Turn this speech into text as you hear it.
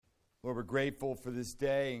Lord, we're grateful for this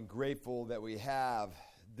day and grateful that we have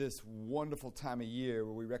this wonderful time of year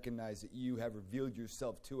where we recognize that you have revealed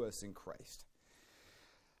yourself to us in Christ.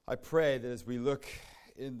 I pray that as we look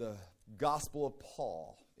in the Gospel of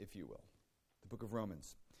Paul, if you will, the book of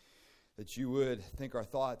Romans, that you would think our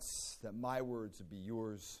thoughts, that my words would be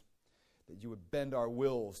yours, that you would bend our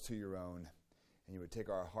wills to your own, and you would take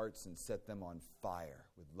our hearts and set them on fire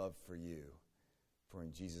with love for you. For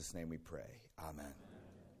in Jesus' name we pray. Amen.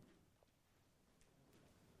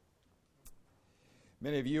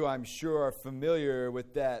 Many of you, I'm sure, are familiar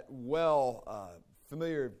with that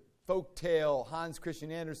familiar folk tale, Hans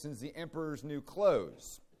Christian Andersen's The Emperor's New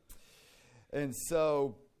Clothes. And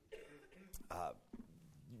so,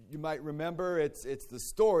 you might remember, it's the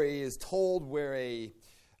story is told where a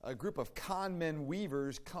group of con men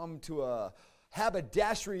weavers come to a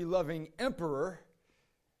haberdashery-loving emperor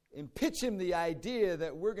and pitch him the idea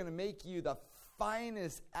that we're going to make you the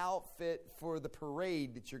finest outfit for the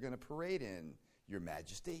parade that you're going to parade in, Your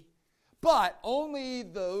Majesty. But only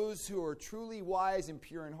those who are truly wise and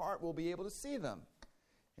pure in heart will be able to see them.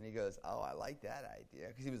 And he goes, oh, I like that idea,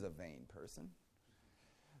 because he was a vain person.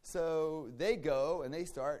 So they go and they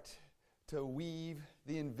start to weave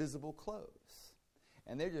the invisible clothes.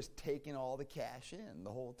 And they're just taking all the cash in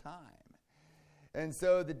the whole time. And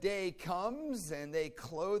so the day comes and they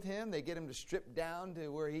clothe him. They get him to strip down to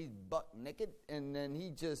where he's buck naked. And then he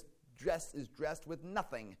just is dressed with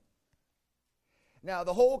nothing. Now,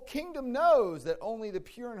 the whole kingdom knows that only the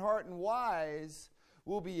pure in heart and wise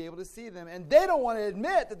will be able to see them. And they don't want to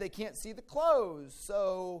admit that they can't see the clothes.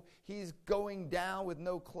 So he's going down with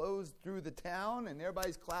no clothes through the town, and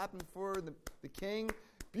everybody's clapping for the king.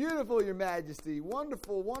 Beautiful, Your Majesty.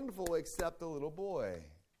 Wonderful, wonderful, except the little boy,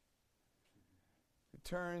 who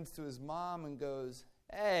turns to his mom and goes,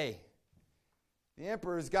 hey, the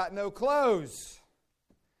emperor's got no clothes.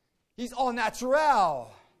 He's all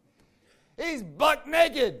natural. He's buck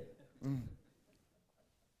naked.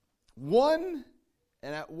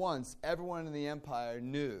 And at once, everyone in the empire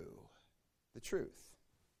knew the truth,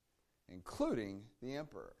 including the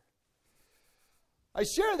emperor. I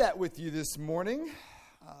share that with you this morning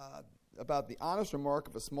about the honest remark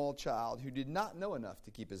of a small child who did not know enough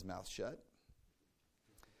to keep his mouth shut.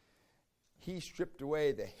 He stripped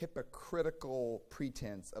away the hypocritical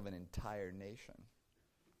pretense of an entire nation.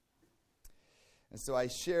 And so I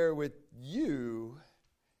share with you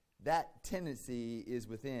that tendency is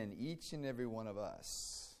within each and every one of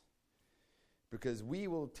us. Because we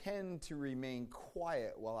will tend to remain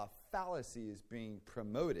quiet while a fallacy is being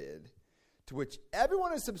promoted to which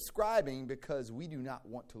everyone is subscribing because we do not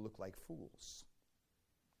want to look like fools.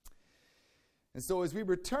 And so as we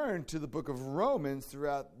return to the book of Romans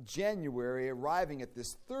throughout January, arriving at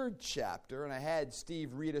this third chapter, and I had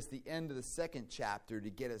Steve read us the end of the second chapter to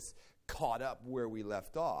get us caught up where we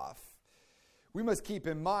left off, we must keep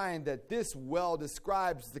in mind that this well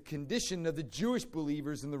describes the condition of the Jewish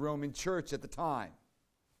believers in the Roman church at the time.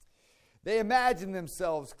 They imagined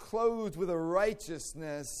themselves clothed with a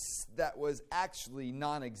righteousness that was actually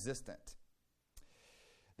non-existent.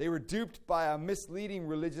 They were duped by a misleading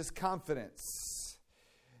religious confidence.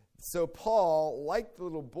 So Paul, like the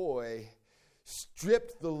little boy,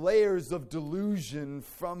 stripped the layers of delusion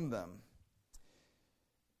from them.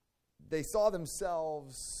 They saw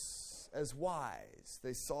themselves as wise.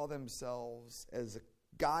 They saw themselves as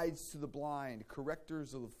guides to the blind,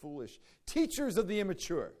 correctors of the foolish, teachers of the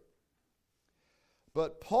immature.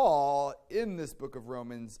 But Paul, in this book of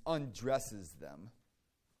Romans, undresses them,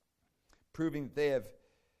 proving that they have,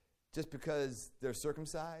 just because they're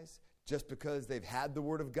circumcised, just because they've had the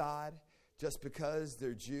Word of God, just because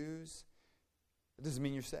they're Jews, it doesn't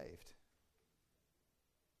mean you're saved.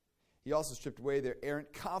 He also stripped away their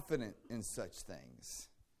errant confidence in such things.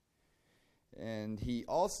 And he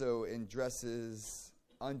also undresses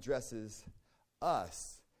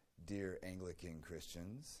us, dear Anglican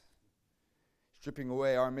Christians, stripping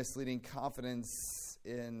away our misleading confidence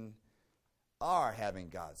in our having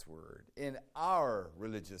God's Word, in our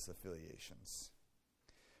religious affiliations.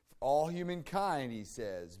 For all humankind, he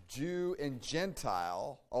says, Jew and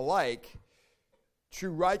Gentile alike,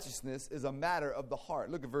 true righteousness is a matter of the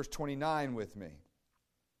heart. Look at verse 29 with me.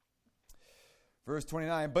 Verse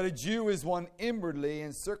 29, but a Jew is one inwardly,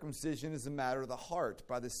 and circumcision is a matter of the heart,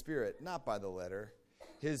 by the Spirit, not by the letter.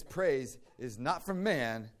 His praise is not from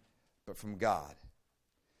man, but from God.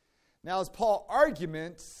 Now, as Paul's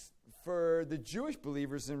argument for the Jewish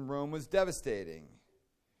believers in Rome was devastating,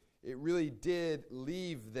 it really did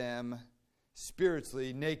leave them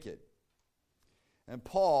spiritually naked. And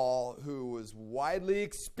Paul, who was widely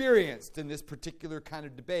experienced in this particular kind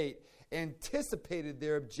of debate, anticipated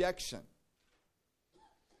their objection.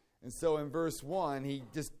 And so in verse 1, he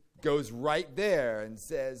just goes right there and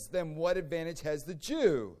says, then what advantage has the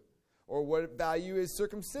Jew? Or what value is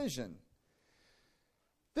circumcision?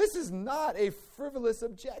 This is not a frivolous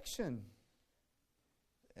objection.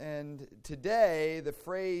 And today, the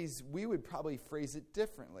phrase, we would probably phrase it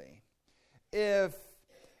differently. If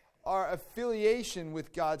our affiliation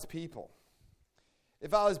with God's people,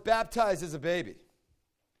 if I was baptized as a baby,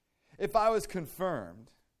 if I was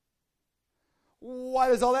confirmed, why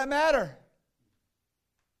does all that matter?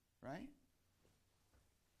 Right?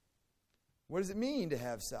 What does it mean to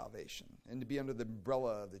have salvation and to be under the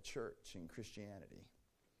umbrella of the church and Christianity?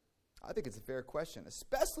 I think it's a fair question,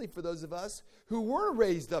 especially for those of us who were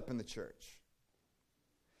raised up in the church.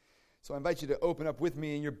 So I invite you to open up with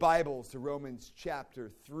me in your Bibles to Romans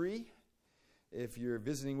chapter 3. If you're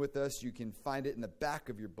visiting with us, you can find it in the back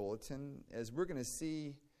of your bulletin, as we're going to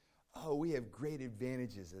see, we have great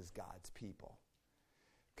advantages as God's people.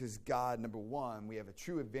 Because God, number one, we have a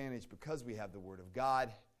true advantage because we have the Word of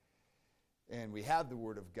God. And we have the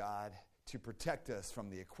Word of God to protect us from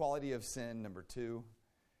the equality of sin, number two.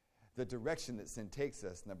 The direction that sin takes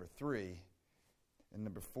us, number three. And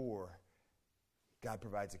number four, God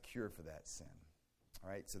provides a cure for that sin. All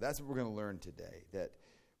right, so that's what we're going to learn today, that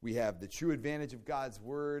we have the true advantage of God's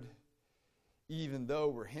Word, even though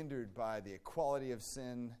we're hindered by the equality of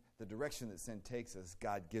sin, the direction that sin takes us,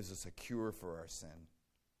 God gives us a cure for our sin.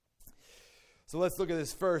 So let's look at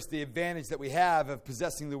this first, the advantage that we have of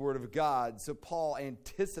possessing the Word of God. So Paul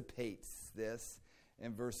anticipates this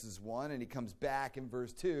in verses 1, and he comes back in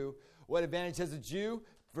verse 2. What advantage has a Jew?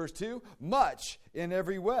 Verse 2, much in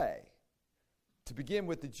every way. To begin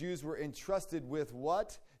with, the Jews were entrusted with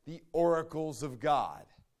what? The oracles of God.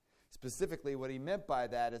 Specifically, what he meant by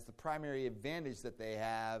that is the primary advantage that they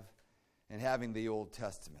have in having the Old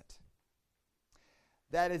Testament.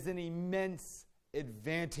 That is an immense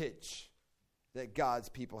advantage that God's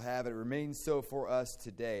people have. It remains so for us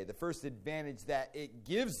today. The first advantage that it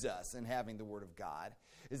gives us in having the Word of God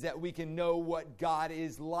is that we can know what God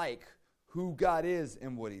is like, who God is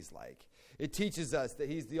and what He's like. It teaches us that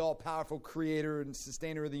He's the all-powerful creator and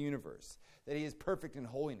sustainer of the universe, that He is perfect in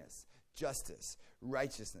holiness, justice,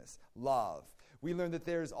 righteousness, love. We learn that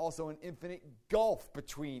there is also an infinite gulf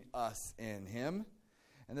between us and Him,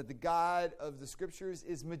 and that the God of the Scriptures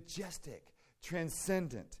is majestic,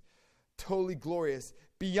 transcendent, totally glorious,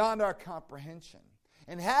 beyond our comprehension.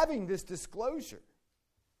 And having this disclosure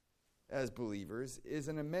as believers is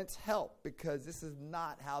an immense help, because this is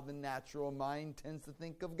not how the natural mind tends to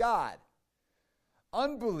think of God.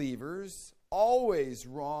 Unbelievers always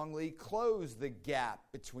wrongly close the gap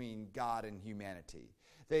between God and humanity.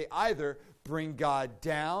 They either bring God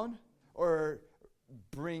down or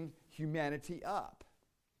bring humanity up.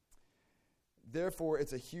 Therefore,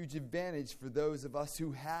 it's a huge advantage for those of us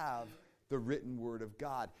who have the written Word of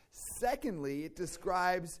God. Secondly, it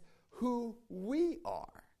describes who we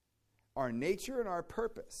are, our nature and our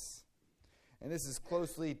purpose. And this is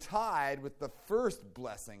closely tied with the first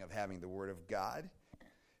blessing of having the Word of God,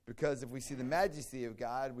 because if we see the majesty of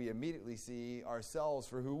God, we immediately see ourselves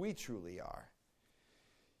for who we truly are.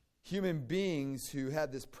 Human beings who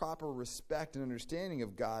have this proper respect and understanding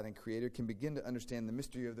of God and Creator can begin to understand the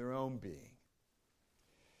mystery of their own being.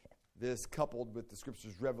 This, coupled with the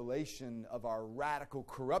Scripture's revelation of our radical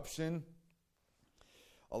corruption,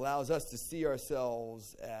 allows us to see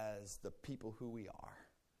ourselves as the people who we are.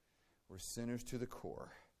 We're sinners to the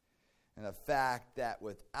core. And the fact that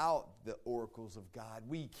without the oracles of God,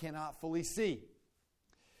 we cannot fully see.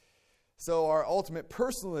 So our ultimate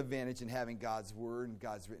personal advantage in having God's Word and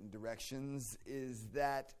God's written directions is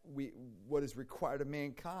that what is required of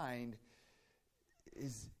mankind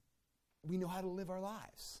is we know how to live our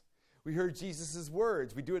lives. We heard Jesus'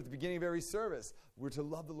 words. We do it at the beginning of every service. We're to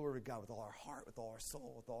love the Lord our God with all our heart, with all our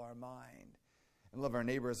soul, with all our mind, and love our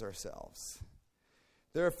neighbor as ourselves.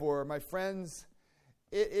 Therefore, my friends,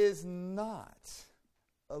 it is not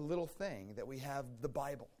a little thing that we have the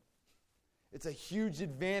Bible. It's a huge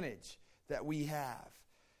advantage that we have.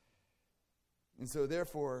 And so,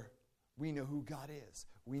 therefore, we know who God is.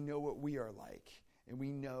 We know what we are like. And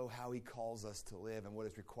we know how He calls us to live and what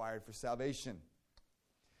is required for salvation.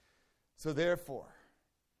 So therefore,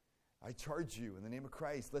 I charge you in the name of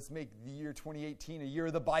Christ, let's make the year 2018 a year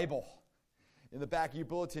of the Bible. In the back of your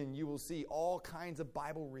bulletin, you will see all kinds of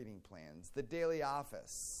Bible reading plans, the daily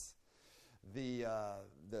office, the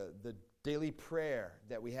daily prayer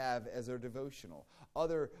that we have as our devotional,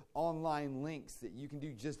 other online links that you can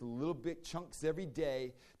do just little bit chunks every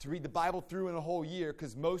day to read the Bible through in a whole year,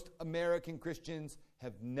 because most American Christians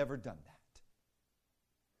have never done that.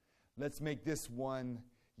 Let's make this one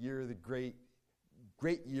year the great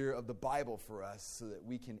year of the Bible for us so that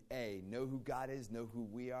we can, A, know who God is, know who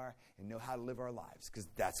we are, and know how to live our lives, because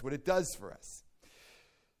that's what it does for us.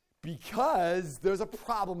 Because there's a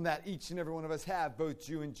problem that each and every one of us have, both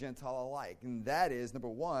Jew and Gentile alike, and that is, number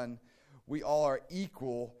one, we all are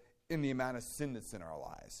equal in the amount of sin that's in our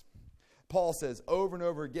lives. Paul says over and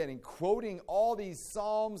over again, in quoting all these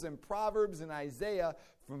Psalms and Proverbs and Isaiah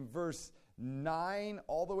from verse 9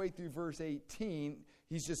 all the way through verse 18,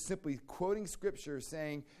 he's just simply quoting Scripture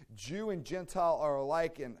saying, Jew and Gentile are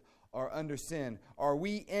alike and are under sin. Are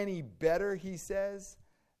we any better, he says?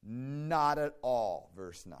 Not at all,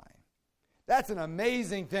 verse 9. That's an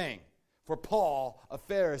amazing thing for Paul, a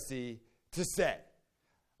Pharisee, to say.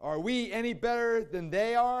 Are we any better than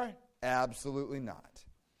they are? Absolutely not.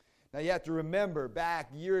 Now you have to remember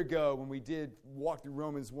back a year ago when we did walk through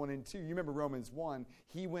Romans 1 and 2, you remember Romans 1,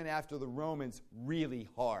 he went after the Romans really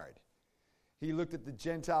hard. He looked at the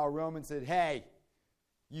Gentile Romans and said, hey,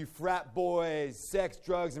 you frat boys, sex,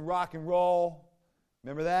 drugs, and rock and roll.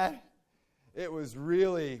 Remember that? It was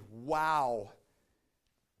really, wow.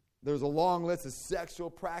 There was a long list of sexual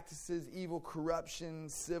practices, evil, corruption,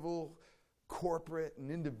 civil, corporate, and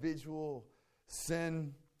individual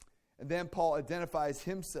sin. And then Paul identifies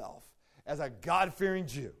himself as a God-fearing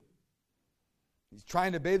Jew. He's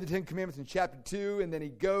trying to obey the Ten Commandments in chapter 2, and then he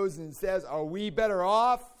goes and says, are we better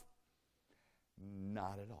off?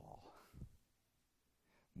 Not at all.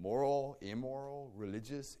 Moral, immoral,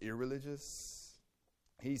 religious, irreligious.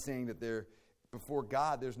 He's saying that before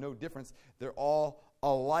God, there's no difference. They're all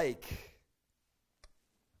alike.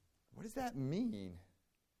 What does that mean?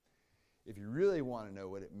 If you really want to know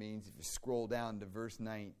what it means, if you scroll down to verse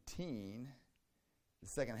 19, the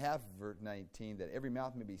second half of verse 19, that every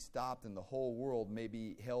mouth may be stopped and the whole world may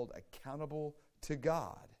be held accountable to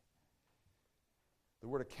God. The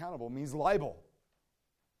word accountable means liable.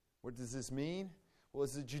 What does this mean? Well,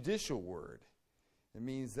 it's a judicial word. It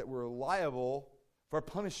means that we're liable for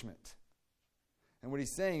punishment. And what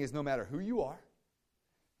he's saying is no matter who you are,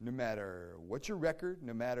 no matter what your record,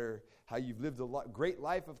 no matter how you've lived a great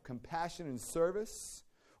life of compassion and service,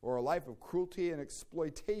 or a life of cruelty and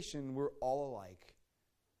exploitation, we're all alike.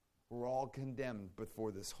 We're all condemned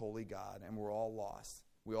before this holy God, and we're all lost.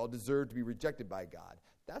 We all deserve to be rejected by God.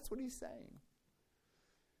 That's what he's saying.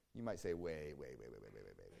 You might say, wait.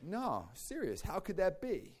 No, serious. How could that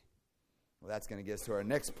be? Well, that's going to get us to our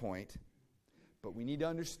next point. But we need to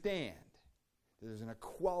understand that there's an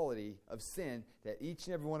equality of sin that each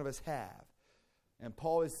and every one of us have. And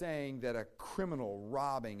Paul is saying that a criminal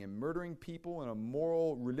robbing and murdering people and a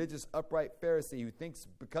moral, religious, upright Pharisee who thinks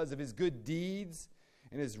because of his good deeds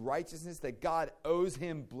and his righteousness that God owes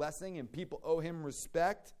him blessing and people owe him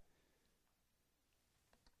respect,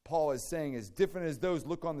 Paul is saying, as different as those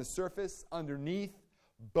look on the surface, underneath,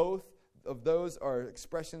 both of those are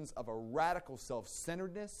expressions of a radical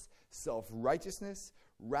self-centeredness, self-righteousness,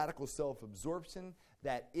 radical self-absorption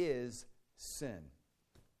that is sin.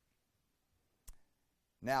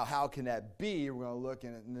 Now, how can that be? We're going to look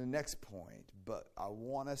in the next point. But I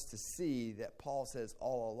want us to see that Paul says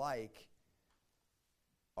all alike.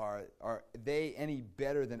 Are they any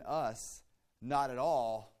better than us? Not at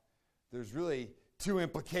all. There's really two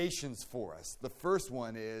implications for us. The first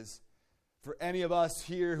one is, for any of us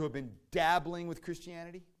here who have been dabbling with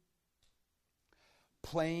Christianity,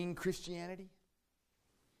 playing Christianity,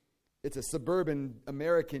 it's a suburban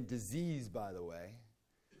American disease, by the way.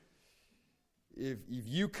 If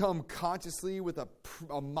you come consciously with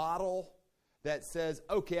a model that says,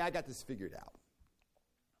 okay, I got this figured out.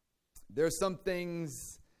 There's some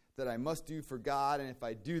things that I must do for God, and if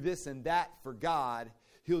I do this and that for God,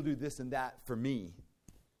 He'll do this and that for me.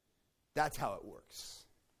 That's how it works.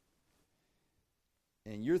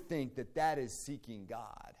 And you think that is seeking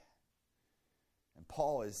God. And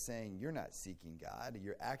Paul is saying you're not seeking God.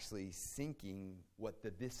 You're actually seeking what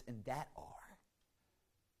the this and that are.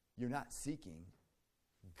 You're not seeking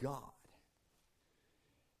God.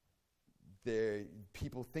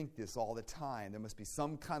 People think this all the time. There must be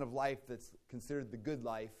some kind of life that's considered the good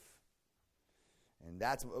life. And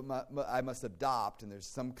that's what I must adopt. And there's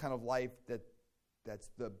some kind of life that's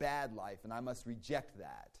the bad life. And I must reject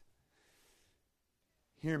that.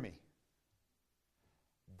 Hear me.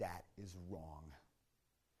 That is wrong.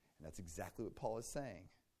 And that's exactly what Paul is saying.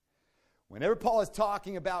 Whenever Paul is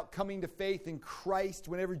talking about coming to faith in Christ,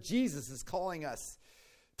 whenever Jesus is calling us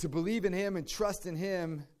to believe in Him and trust in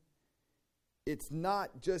Him, it's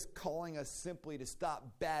not just calling us simply to stop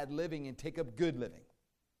bad living and take up good living.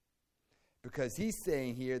 Because he's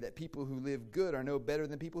saying here that people who live good are no better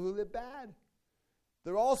than people who live bad.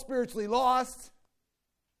 They're all spiritually lost.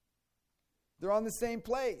 They're on the same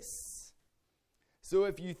place. So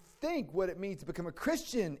if you think what it means to become a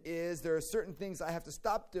Christian is there are certain things I have to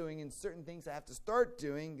stop doing and certain things I have to start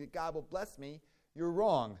doing that God will bless me, you're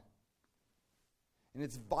wrong. And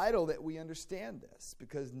it's vital that we understand this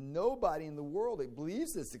because nobody in the world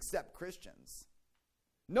believes this except Christians.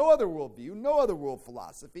 No other worldview, no other world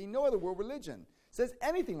philosophy, no other world religion says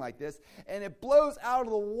anything like this, and it blows out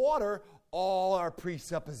of the water all our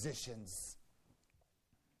presuppositions.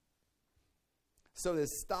 So to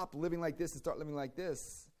stop living like this and start living like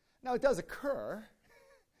this. Now, it does occur.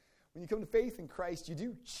 When you come to faith in Christ, you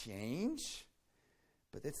do change,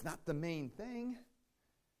 but it's not the main thing.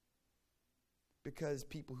 Because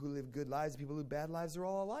people who live good lives, people who live bad lives are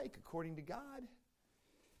all alike, according to God.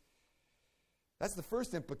 That's the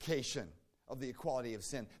first implication of the equality of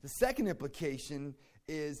sin. The second implication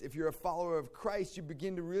is if you're a follower of Christ, you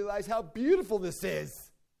begin to realize how beautiful this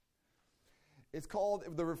is. It's called,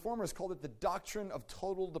 the Reformers called it the doctrine of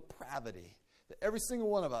total depravity. That every single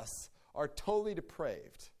one of us are totally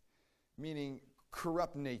depraved, meaning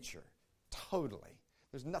corrupt nature. Totally.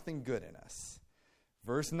 There's nothing good in us.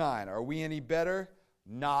 Verse 9, are we any better?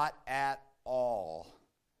 Not at all.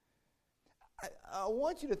 I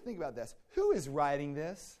want you to think about this. Who is writing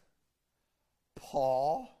this?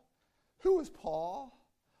 Paul. Who is Paul?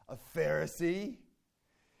 A Pharisee.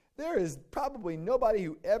 There is probably nobody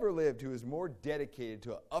who ever lived who is more dedicated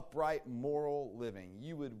to an upright, moral living.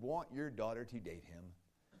 You would want your daughter to date him.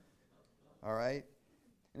 All right?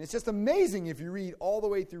 And it's just amazing if you read all the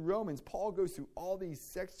way through Romans. Paul goes through all these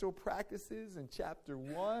sexual practices in chapter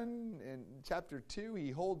 1 and chapter 2.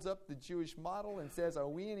 He holds up the Jewish model and says, are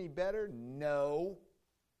we any better? No.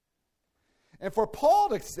 And for Paul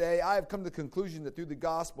to say, I have come to the conclusion that through the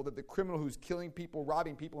gospel that the criminal who's killing people,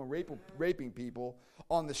 robbing people, and raping people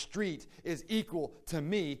on the street is equal to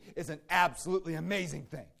me is an absolutely amazing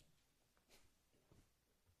thing.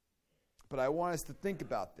 But I want us to think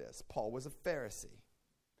about this. Paul was a Pharisee.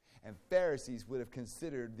 And Pharisees would have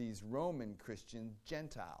considered these Roman Christians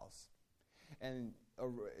Gentiles. And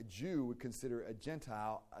a Jew would consider a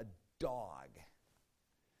Gentile a dog.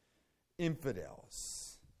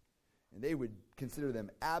 Infidels. And they would consider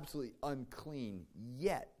them absolutely unclean.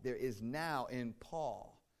 Yet there is now in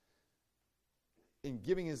Paul, in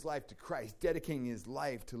giving his life to Christ, dedicating his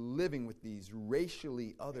life to living with these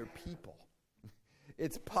racially other people.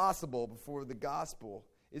 It's possible before the gospel.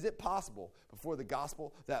 Is it possible before the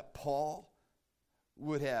gospel that Paul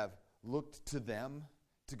would have looked to them,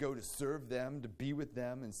 to go to serve them, to be with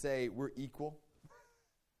them, and say, we're equal?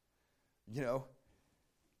 You know,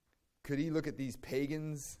 could he look at these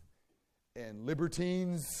pagans and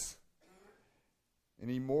libertines and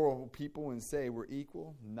immoral people and say, we're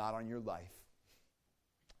equal? Not on your life.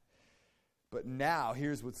 But now,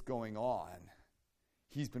 here's what's going on.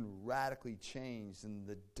 He's been radically changed, and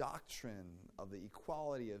the doctrine of the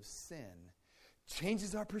equality of sin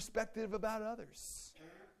changes our perspective about others.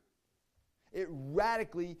 It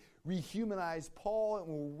radically rehumanized Paul and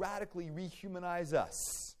will radically rehumanize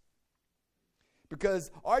us.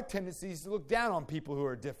 Because our tendency is to look down on people who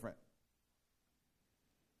are different.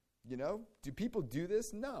 You know, do people do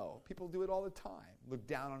this? No. People do it all the time. Look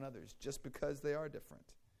down on others just because they are different.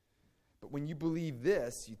 But when you believe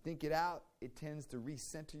this, you think it out, it tends to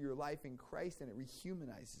recenter your life in Christ and it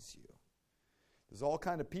rehumanizes you. There's all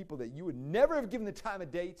kinds of people that you would never have given the time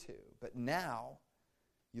of day to, but now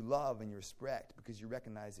you love and you respect because you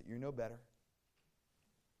recognize that you're no better.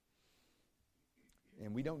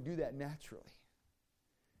 And we don't do that naturally.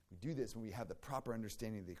 We do this when we have the proper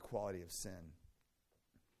understanding of the equality of sin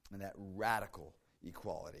and that radical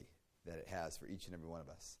equality that it has for each and every one of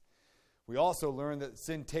us. We also learn that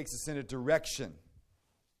sin takes us in a direction.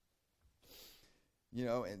 You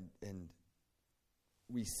know, and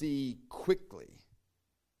we see quickly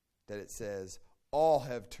that it says, all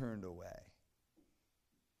have turned away.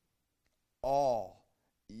 All.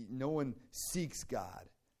 No one seeks God.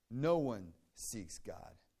 No one seeks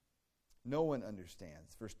God. No one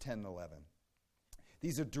understands. Verse 10 and 11.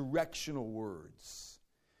 These are directional words.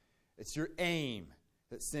 It's your aim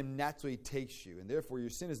that sin naturally takes you. And therefore, your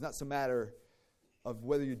sin is not so matter of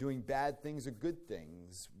whether you're doing bad things or good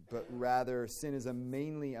things, but rather sin is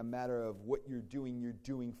mainly a matter of what you're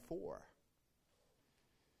doing for.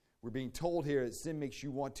 We're being told here that sin makes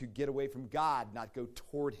you want to get away from God, not go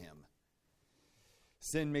toward him.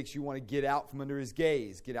 Sin makes you want to get out from under his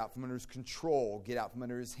gaze, get out from under his control, get out from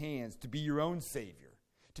under his hands, to be your own Savior,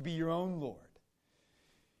 to be your own Lord.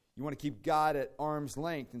 You want to keep God at arm's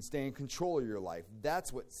length and stay in control of your life.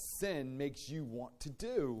 That's what sin makes you want to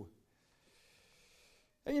do.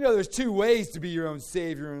 And there's two ways to be your own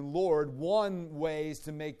Savior and Lord. One way is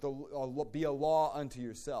to be a law unto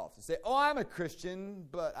yourself. To say, I'm a Christian,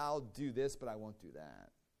 but I'll do this, but I won't do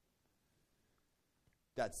that.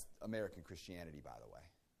 That's American Christianity, by the way.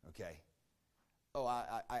 Okay?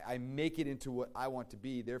 I make it into what I want to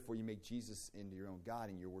be, therefore you make Jesus into your own God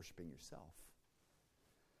and you're worshiping yourself.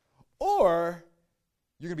 Or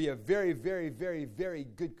you're going to be a very, very, very, very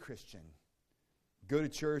good Christian. Go to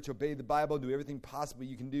church, obey the Bible, do everything possible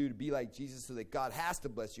you can do to be like Jesus so that God has to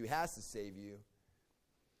bless you, has to save you.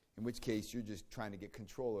 In which case, you're just trying to get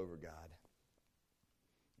control over God.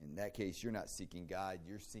 In that case, you're not seeking God,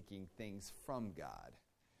 you're seeking things from God.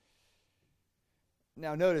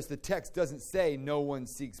 Now notice, the text doesn't say no one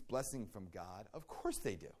seeks blessing from God. Of course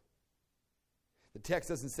they do. The text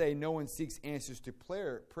doesn't say no one seeks answers to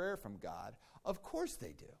prayer from God. Of course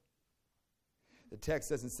they do. The text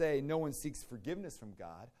doesn't say no one seeks forgiveness from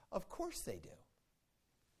God. Of course they do.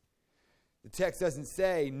 The text doesn't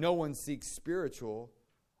say no one seeks spiritual.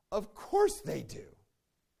 Of course they do.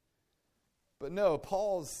 But no,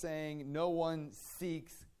 Paul's saying no one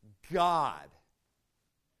seeks God.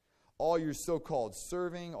 All your so-called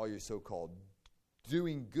serving, all your so-called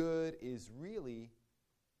doing good is really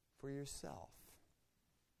for yourself.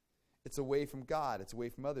 It's away from God. It's away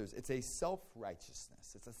from others. It's a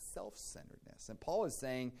self-righteousness. It's a self-centeredness. And Paul is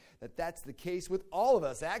saying that that's the case with all of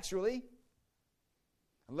us, actually.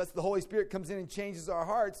 Unless the Holy Spirit comes in and changes our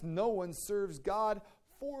hearts, no one serves God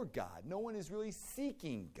for God. No one is really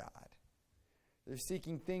seeking God. They're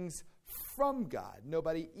seeking things from God.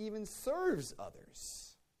 Nobody even serves others.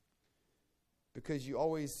 Because you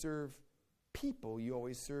always serve people, you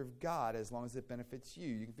always serve God as long as it benefits you.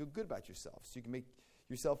 You can feel good about yourself, so you can make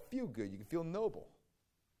yourself feel good. You can feel noble.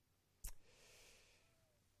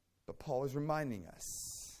 But Paul is reminding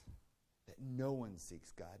us that no one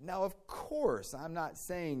seeks God. Now, of course, I'm not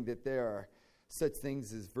saying that there are such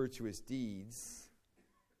things as virtuous deeds.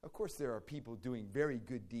 Of course, there are people doing very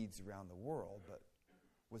good deeds around the world, but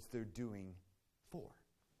what's they're doing for?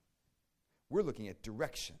 We're looking at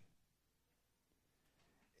direction.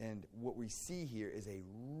 And what we see here is a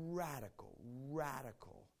radical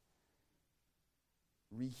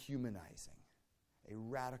rehumanizing, a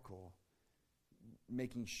radical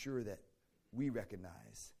making sure that we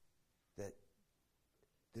recognize that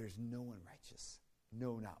there's no one righteous,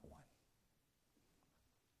 no, not one.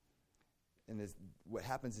 And what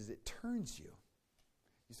happens is it turns you.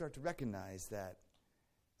 You start to recognize that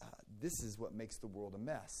this is what makes the world a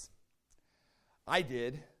mess. I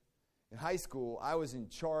did. In high school, I was in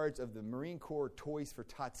charge of the Marine Corps Toys for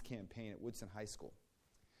Tots campaign at Woodson High School.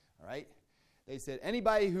 All right? They said,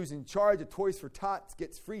 anybody who's in charge of Toys for Tots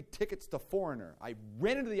gets free tickets to Foreigner. I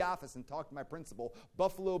ran into the office and talked to my principal,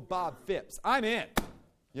 Buffalo Bob Phipps. I'm in,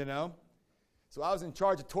 So I was in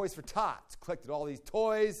charge of Toys for Tots, collected all these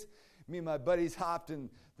toys. Me and my buddies hopped in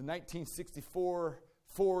the 1964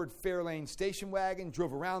 Ford Fairlane station wagon,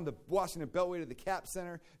 drove around the Washington Beltway to the Cap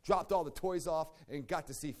Center, dropped all the toys off, and got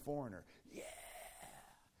to see Foreigner. Yeah!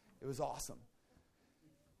 It was awesome.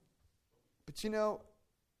 But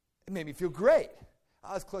it made me feel great.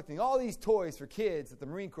 I was collecting all these toys for kids that the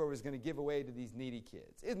Marine Corps was going to give away to these needy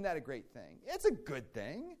kids. Isn't that a great thing? It's a good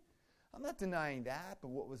thing. I'm not denying that, but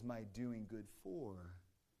what was my doing good for?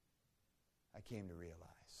 I came to realize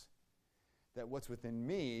that what's within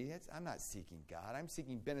me, I'm not seeking God. I'm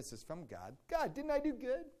seeking benefits from God. God, didn't I do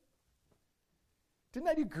good? Didn't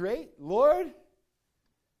I do great, Lord?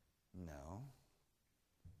 No.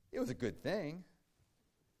 It was a good thing,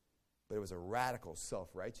 but it was a radical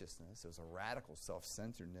self-righteousness. It was a radical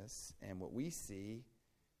self-centeredness. And what we see,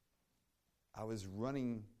 I was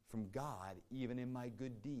running from God even in my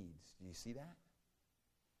good deeds. Do you see that?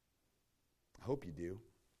 I hope you do.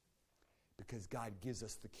 Because God gives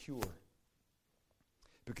us the cure.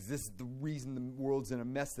 Because this is the reason the world's in a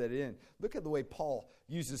mess that it's in. Look at the way Paul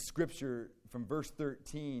uses Scripture from verse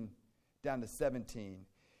 13 down to 17.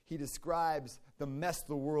 He describes the mess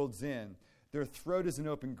the world's in. Their throat is an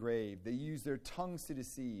open grave. They use their tongues to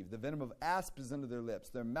deceive. The venom of asp is under their lips.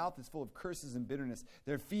 Their mouth is full of curses and bitterness.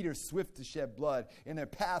 Their feet are swift to shed blood. And their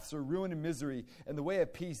paths are ruin and misery. And the way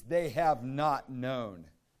of peace they have not known.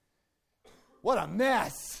 What a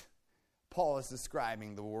mess! Paul is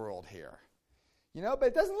describing the world here. But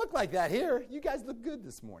it doesn't look like that here. You guys look good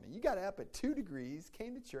this morning. You got up at 2 degrees,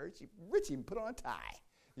 came to church. Richie even put on a tie,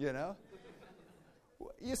 You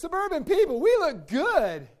suburban people, we look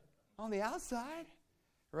good on the outside,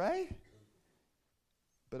 right?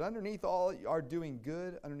 But underneath all our doing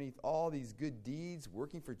good, underneath all these good deeds,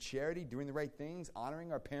 working for charity, doing the right things,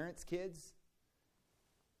 honoring our parents' kids,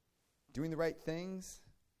 doing the right things,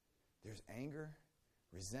 there's anger,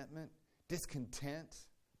 resentment, discontent.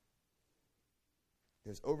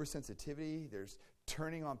 There's oversensitivity. There's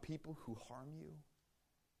turning on people who harm you.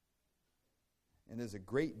 And there's a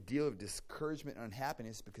great deal of discouragement and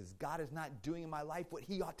unhappiness because God is not doing in my life what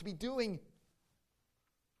he ought to be doing.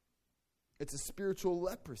 It's a spiritual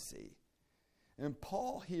leprosy. And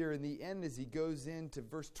Paul here in the end, as he goes into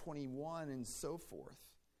verse 21 and so forth,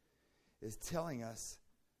 is telling us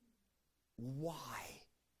why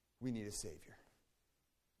we need a Savior.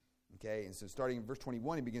 Okay, and so starting in verse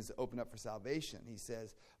 21, he begins to open up for salvation. He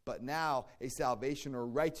says, but now a salvation or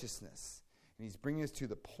righteousness. And he's bringing us to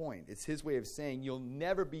the point. It's his way of saying you'll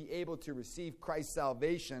never be able to receive Christ's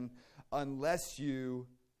salvation unless you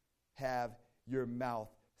have your mouth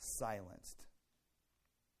silenced.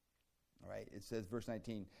 All right, it says, verse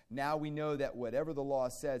 19, now we know that whatever the law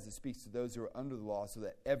says, it speaks to those who are under the law so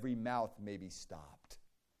that every mouth may be stopped.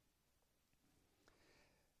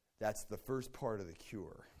 That's the first part of the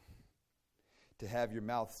cure. To have your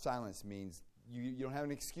mouth silenced means you don't have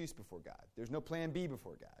an excuse before God. There's no plan B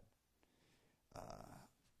before God.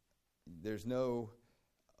 There's no,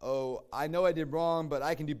 I know I did wrong, but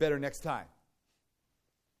I can do better next time.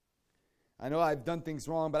 I know I've done things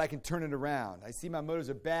wrong, but I can turn it around. I see my motives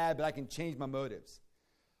are bad, but I can change my motives.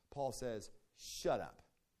 Paul says, shut up.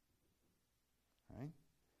 All right?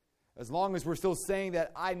 As long as we're still saying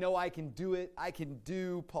that I know I can do it, I can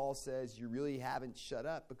do, Paul says, you really haven't shut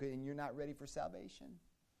up because you're not ready for salvation.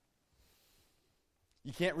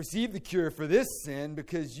 You can't receive the cure for this sin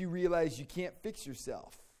because you realize you can't fix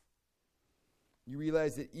yourself. You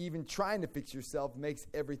realize that even trying to fix yourself makes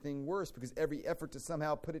everything worse because every effort to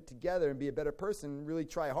somehow put it together and be a better person, really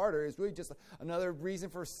try harder, is really just another reason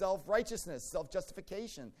for self-righteousness,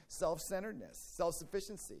 self-justification, self-centeredness,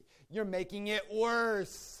 self-sufficiency. You're making it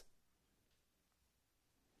worse.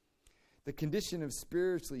 The condition of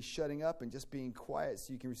spiritually shutting up and just being quiet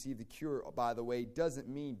so you can receive the cure, by the way, doesn't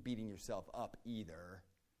mean beating yourself up either.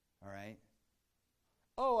 All right?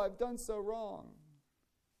 Oh, I've done so wrong.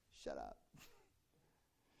 Shut up.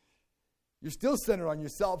 You're still centered on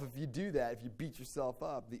yourself if you do that, if you beat yourself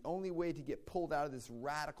up. The only way to get pulled out of this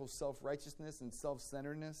radical self-righteousness and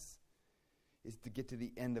self-centeredness is to get to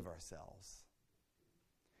the end of ourselves.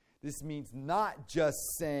 This means not just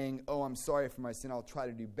saying, oh, I'm sorry for my sin, I'll try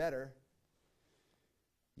to do better.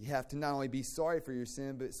 You have to not only be sorry for your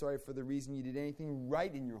sin, but sorry for the reason you did anything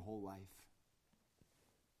right in your whole life.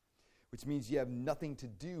 Which means you have nothing to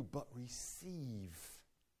do but receive.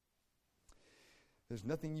 There's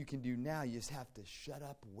nothing you can do now. You just have to shut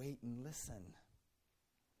up, wait, and listen.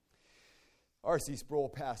 R.C. Sproul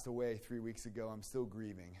passed away 3 weeks ago. I'm still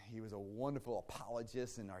grieving. He was a wonderful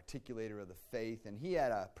apologist and articulator of the faith, and he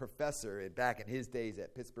had a professor back in his days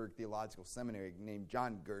at Pittsburgh Theological Seminary named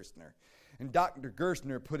John Gerstner. And Dr.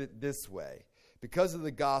 Gerstner put it this way: because of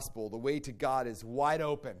the gospel, the way to God is wide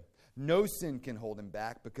open. No sin can hold him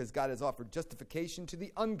back because God has offered justification to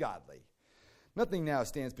the ungodly. Nothing now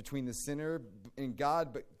stands between the sinner and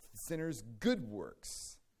God but the sinner's good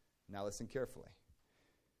works. Now listen carefully.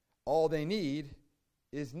 All they need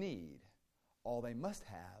is need. All they must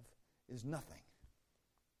have is nothing.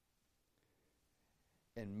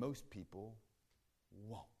 And most people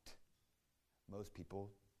won't. Most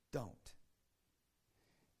people don't.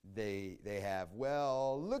 They have,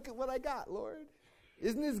 well, look at what I got, Lord.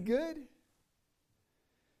 Isn't this good?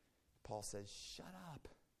 Paul says, shut up.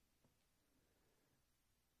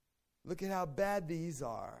 Look at how bad these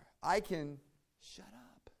are. I can shut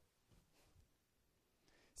up.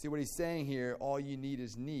 See what he's saying here, all you need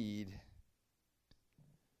is need.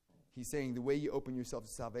 He's saying the way you open yourself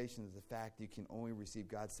to salvation is the fact you can only receive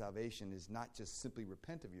God's salvation is not just simply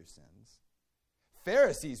repent of your sins.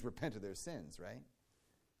 Pharisees repent of their sins, right?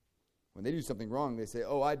 When they do something wrong, they say,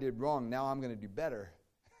 oh, I did wrong, now I'm going to do better.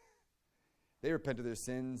 They repent of their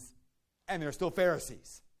sins, and they're still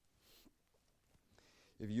Pharisees.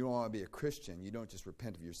 If you don't want to be a Christian, you don't just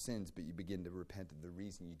repent of your sins, but you begin to repent of the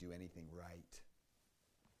reason you do anything right.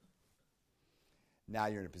 Now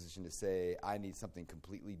you're in a position to say, I need something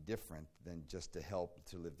completely different than just to help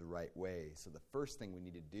to live the right way. So the first thing we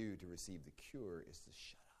need to do to receive the cure is to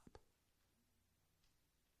shut up.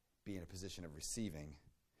 Be in a position of receiving.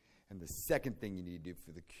 And the second thing you need to do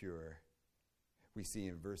for the cure, we see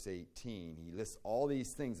in verse 18. He lists all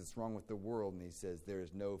these things that's wrong with the world, and he says, there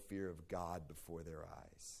is no fear of God before their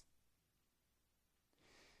eyes.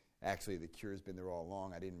 Actually, the cure has been there all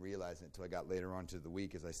along. I didn't realize it until I got later on to the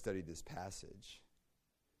week as I studied this passage.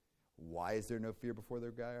 Why is there no fear before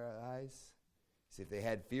their eyes? See, if they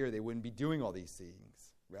had fear, they wouldn't be doing all these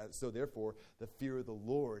things. So therefore, the fear of the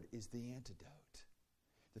Lord is the antidote.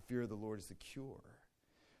 The fear of the Lord is the cure.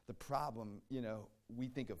 The problem, we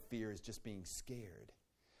think of fear as just being scared.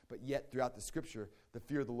 But yet, throughout the Scripture, the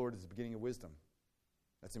fear of the Lord is the beginning of wisdom.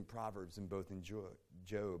 That's in Proverbs and both in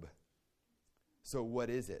Job. So what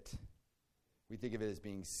is it? We think of it as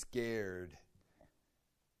being scared,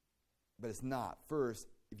 but it's not. First,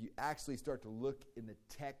 if you actually start to look in the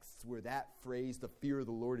texts where that phrase, the fear of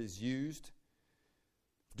the Lord, is used,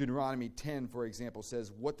 Deuteronomy 10, for example,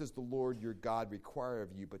 says, "What does the Lord your God require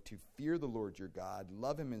of you but to fear the Lord your God,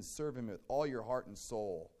 love him and serve him with all your heart and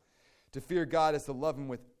soul?" To fear God is to love him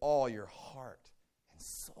with all your heart and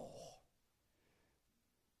soul.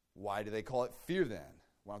 Why do they call it fear then?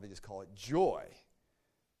 Why don't they just call it joy?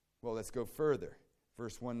 Well, let's go further.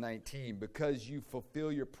 Verse 119, "Because you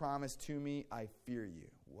fulfill your promise to me, I fear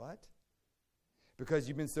you." What? Because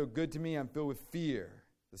you've been so good to me, I'm filled with fear,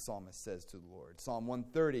 the psalmist says to the Lord. Psalm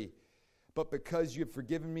 130, "But because you have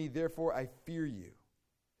forgiven me, therefore I fear you."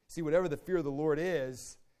 See, whatever the fear of the Lord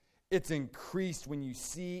is, it's increased when you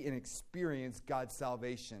see and experience God's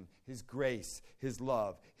salvation, his grace, his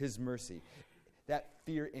love, his mercy. That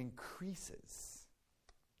fear increases.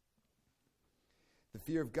 The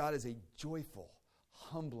fear of God is a joyful,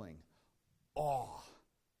 humbling awe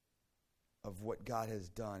of what God has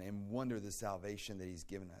done and wonder the salvation that he's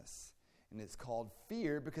given us. And it's called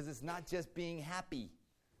fear because it's not just being happy.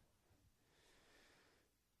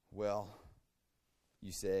 Well,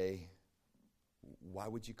 you say, why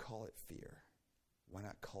would you call it fear? Why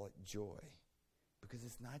not call it joy? Because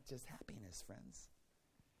it's not just happiness, friends.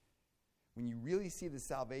 When you really see the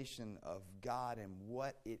salvation of God and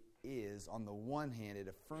what it is, on the one hand, it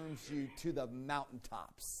affirms you to the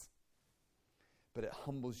mountaintops, but it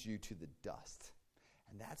humbles you to the dust.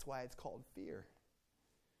 And that's why it's called fear.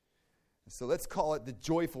 And so let's call it the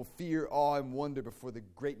joyful fear, awe, and wonder before the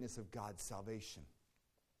greatness of God's salvation.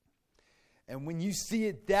 And when you see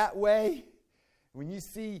it that way, when you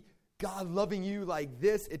see God loving you like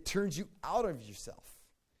this, it turns you out of yourself,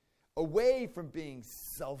 away from being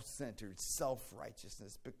self-centered,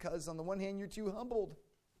 self-righteousness, because on the one hand, you're too humbled.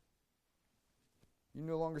 You're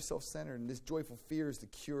no longer self-centered, and this joyful fear is the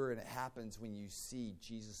cure, and it happens when you see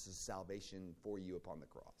Jesus' salvation for you upon the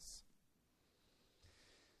cross.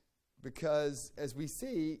 Because, as we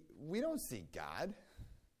see, we don't see God,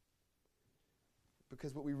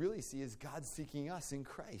 because what we really see is God seeking us in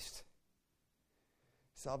Christ.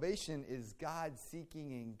 Salvation is God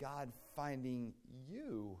seeking and God finding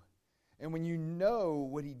you. And when you know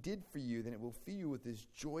what he did for you, then it will fill you with this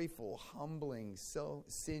joyful, humbling,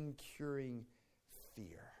 sin-curing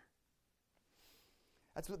fear.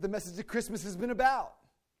 That's what the message of Christmas has been about.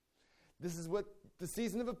 This is what the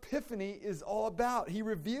season of Epiphany is all about. He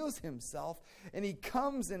reveals himself, and he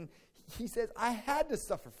comes and he says, I had to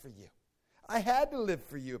suffer for you. I had to live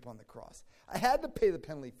for you upon the cross. I had to pay the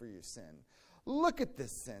penalty for your sin. Look at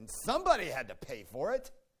this sin. Somebody had to pay for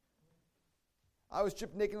it. I was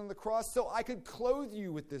stripped naked on the cross so I could clothe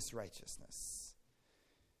you with this righteousness.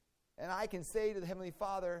 And I can say to the Heavenly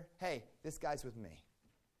Father, hey, this guy's with me.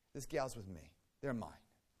 This gal's with me. They're mine.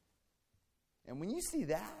 And when you see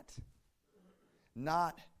that,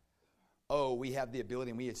 not, oh, we have the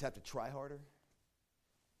ability and we just have to try harder.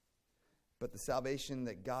 But the salvation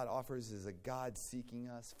that God offers is a God seeking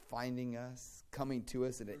us, finding us, coming to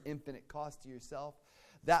us at an infinite cost to yourself.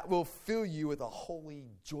 That will fill you with a holy,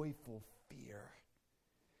 joyful fear.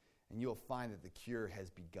 And you'll find that the cure has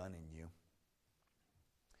begun in you.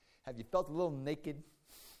 Have you felt a little naked,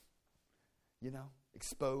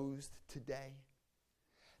 exposed today?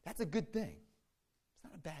 That's a good thing. It's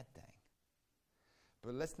not a bad thing.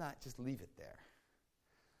 But let's not just leave it there.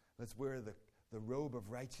 Let's wear the robe of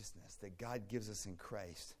righteousness that God gives us in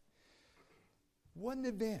Christ. One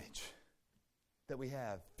advantage that we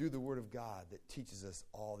have through the Word of God that teaches us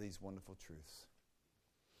all these wonderful truths.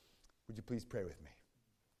 Would you please pray with me?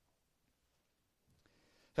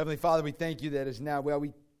 Heavenly Father, we thank you that as now, while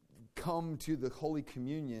we come to the Holy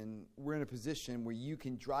Communion, we're in a position where you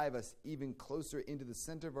can drive us even closer into the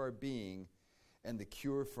center of our being and the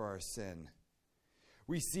cure for our sin.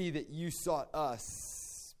 We see that you sought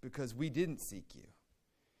us because we didn't seek you.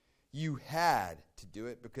 You had to do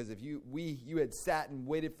it because if you had sat and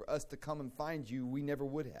waited for us to come and find you, we never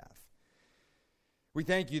would have. We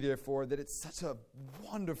thank you, therefore, that it's such a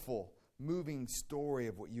wonderful, moving story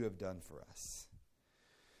of what you have done for us.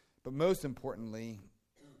 But most importantly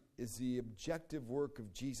is the objective work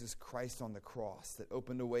of Jesus Christ on the cross that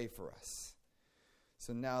opened a way for us.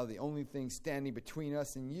 So now the only thing standing between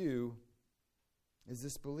us and you is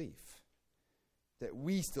this belief that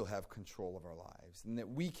we still have control of our lives and that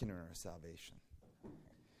we can earn our salvation.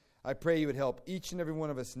 I pray you would help each and every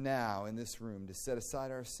one of us now in this room to set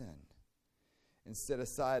aside our sin and set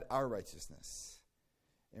aside our righteousness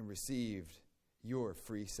and received your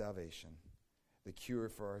free salvation, the cure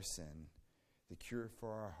for our sin, the cure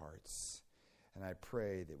for our hearts. And I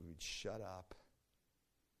pray that we would shut up,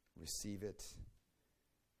 receive it,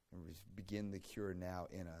 and begin the cure now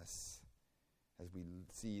in us as we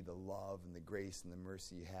see the love and the grace and the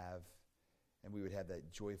mercy you have, and we would have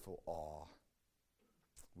that joyful awe.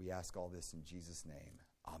 We ask all this in Jesus' name.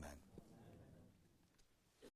 Amen.